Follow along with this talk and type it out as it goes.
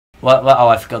What? Oh,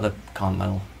 I forgot the comet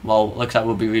medal. Well, looks like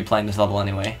we'll be replaying this level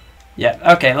anyway. Yep.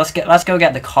 Okay, let's go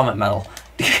get the comet medal.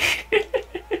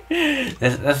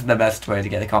 This is the best way to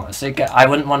get the comet. So I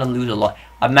wouldn't want to lose a lot.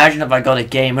 Imagine if I got a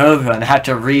game over and had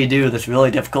to redo this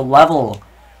really difficult level.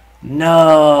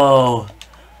 No.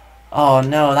 Oh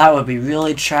no, that would be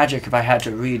really tragic if I had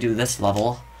to redo this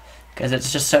level, because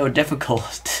it's just so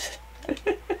difficult.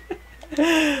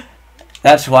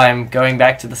 That's why I'm going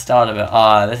back to the start of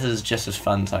it. This is just as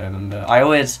fun as I remember. I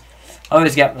always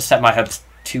set my hopes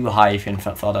too high for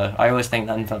Infinite Flutter. I always think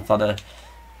that Infinite Flutter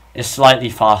is slightly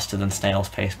faster than Snail's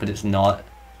Pace, but it's not.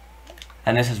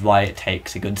 And this is why it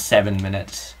takes a good 7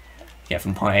 minutes to get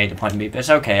from point A to point B. But it's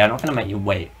okay, I'm not gonna make you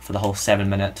wait for the whole 7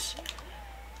 minutes.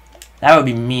 That would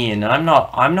be mean, and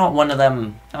I'm not one of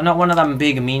them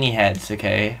big meanie heads,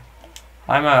 okay?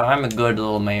 I'm a good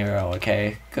little Mayro,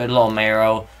 okay? Good little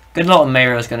Mayro. Good little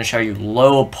Mayro is gonna show you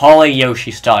low poly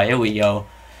Yoshi style. Here we go.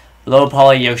 Low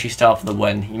poly Yoshi style for the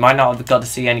win. You might not have got to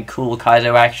see any cool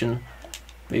kaizo action,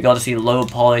 but you got to see low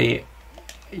poly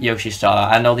Yoshi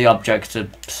style. And all the objects are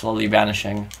slowly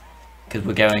vanishing because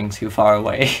we're going too far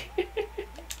away.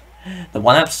 The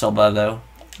 1-up's still there though.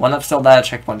 1-up's still there,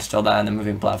 checkpoint's still there, and the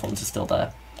moving platforms are still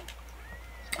there.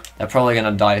 They're probably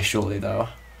gonna die shortly though.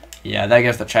 Yeah, there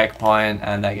goes the checkpoint,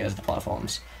 and there goes the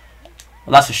platforms.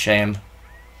 Well, that's a shame.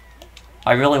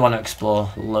 I really want to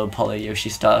explore low poly Yoshi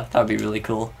stuff. That would be really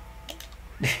cool.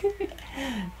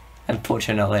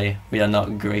 Unfortunately, we are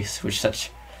not graced with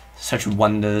such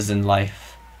wonders in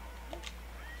life.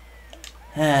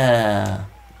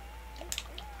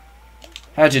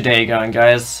 How's your day going,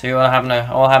 guys? You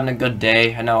all having a good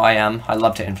day? I know I am. I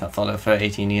loved it in Infinite Flutter for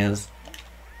 18 years.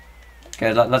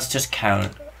 Okay, let's just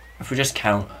count. If we just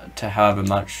count to however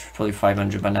much, probably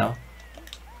 500 by now.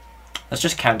 Let's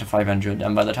just count to 500,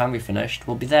 and by the time we finished,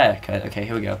 we'll be there. Okay,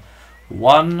 here we go.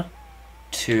 1,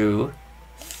 2,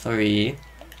 3,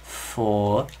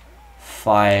 4,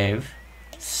 5,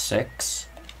 6,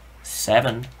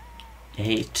 7,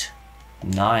 8,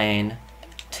 9,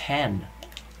 10,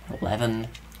 11,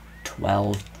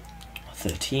 12,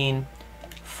 13,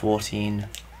 14,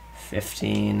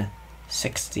 15,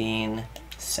 16,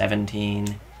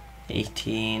 17,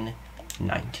 18,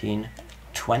 19,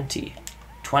 20,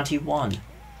 21,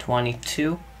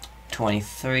 22,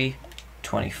 23,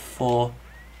 24,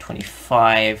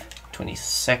 25,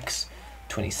 26,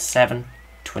 27,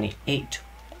 28,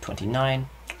 29,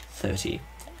 30,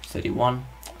 31,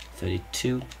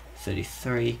 32,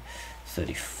 33,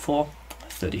 34,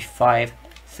 35,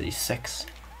 36,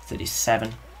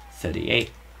 37,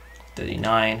 38,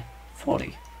 39,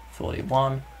 40,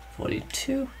 41,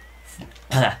 42,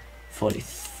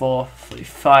 44,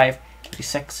 45,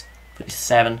 46,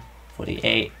 47,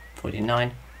 48,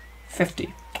 49,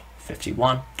 50,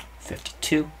 51,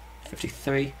 52,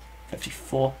 53,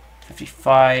 54,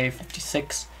 55,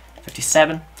 56,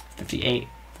 57, 58,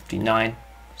 59,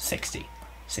 60,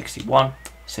 61,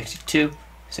 62,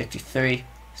 63,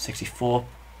 64,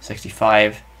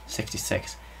 65,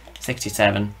 66,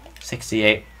 67,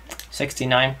 68,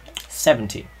 69,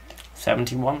 70,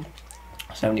 71,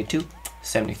 72,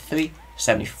 73,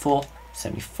 74,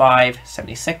 75,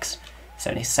 76,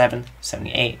 77,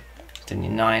 78,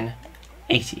 79,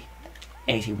 80,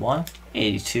 81,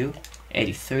 82,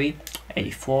 83,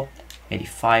 84,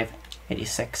 85,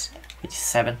 86,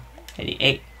 87,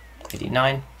 88,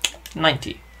 89,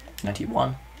 90,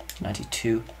 91,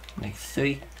 92,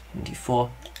 93,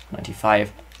 94,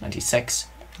 95, 96,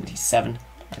 97,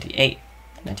 98,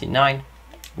 99,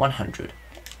 100,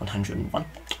 101,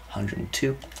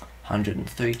 102,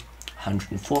 103,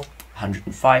 104,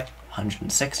 105,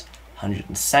 106,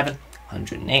 107,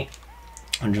 108,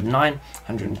 109,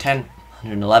 110,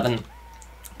 111,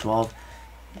 12,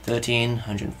 13,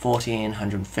 114,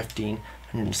 115,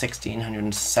 116,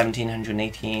 117,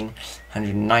 118,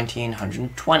 119,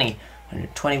 120,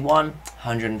 121,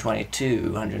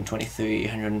 122, 123,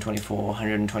 124,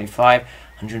 125,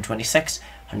 126,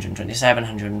 127,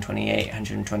 128,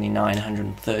 129,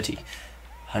 130,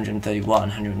 131,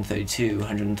 132,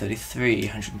 133,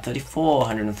 134,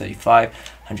 135,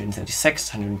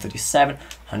 136, 137,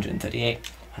 138,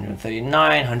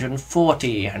 139,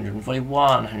 140,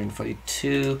 141,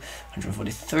 142,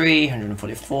 143,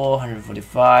 144,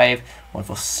 145,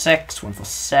 146,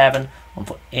 147,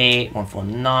 148,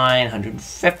 149,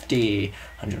 150,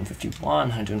 151,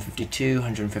 152,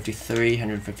 153,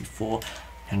 154,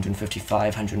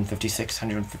 155, 156,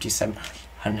 157,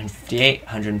 158,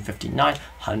 159,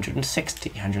 160,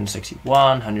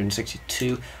 161,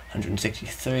 162,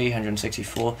 163,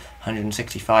 164,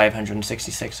 165,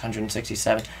 166,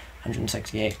 167,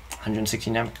 168,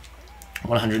 169,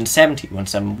 170,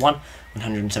 171,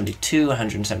 172,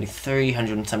 173,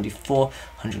 174,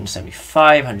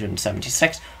 175,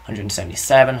 176,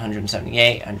 177,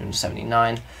 178,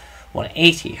 179,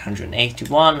 180,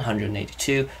 181,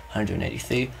 182,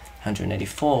 183,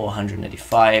 184,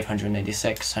 185,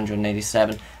 186,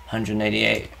 187,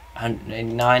 188,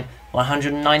 189,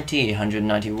 190,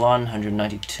 191,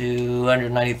 192,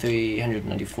 193,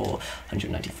 194,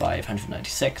 195,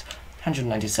 196,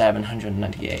 197,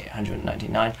 198,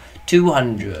 199,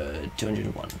 200,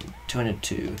 201,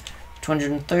 202,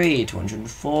 203,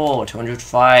 204,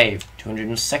 205,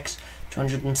 206,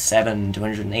 207,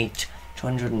 208,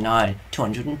 209,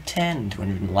 210,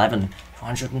 211,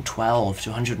 212,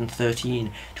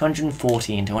 213,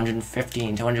 214,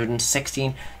 215,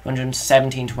 216,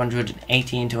 217,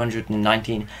 218,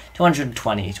 219,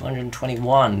 220,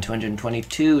 221,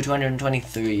 222,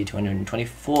 223,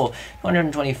 224,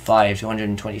 225,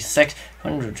 226,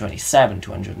 227,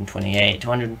 228,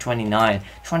 229,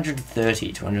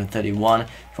 230, 231,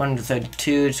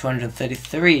 232,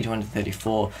 233,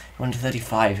 234,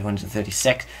 235,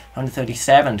 236,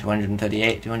 237,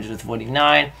 238,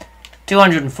 249,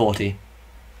 240.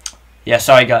 Yeah,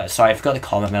 sorry guys, sorry, I forgot the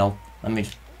comet medal. Let me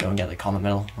just go and get the comet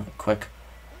medal quick.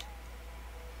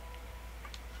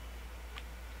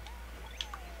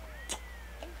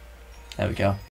 There we go.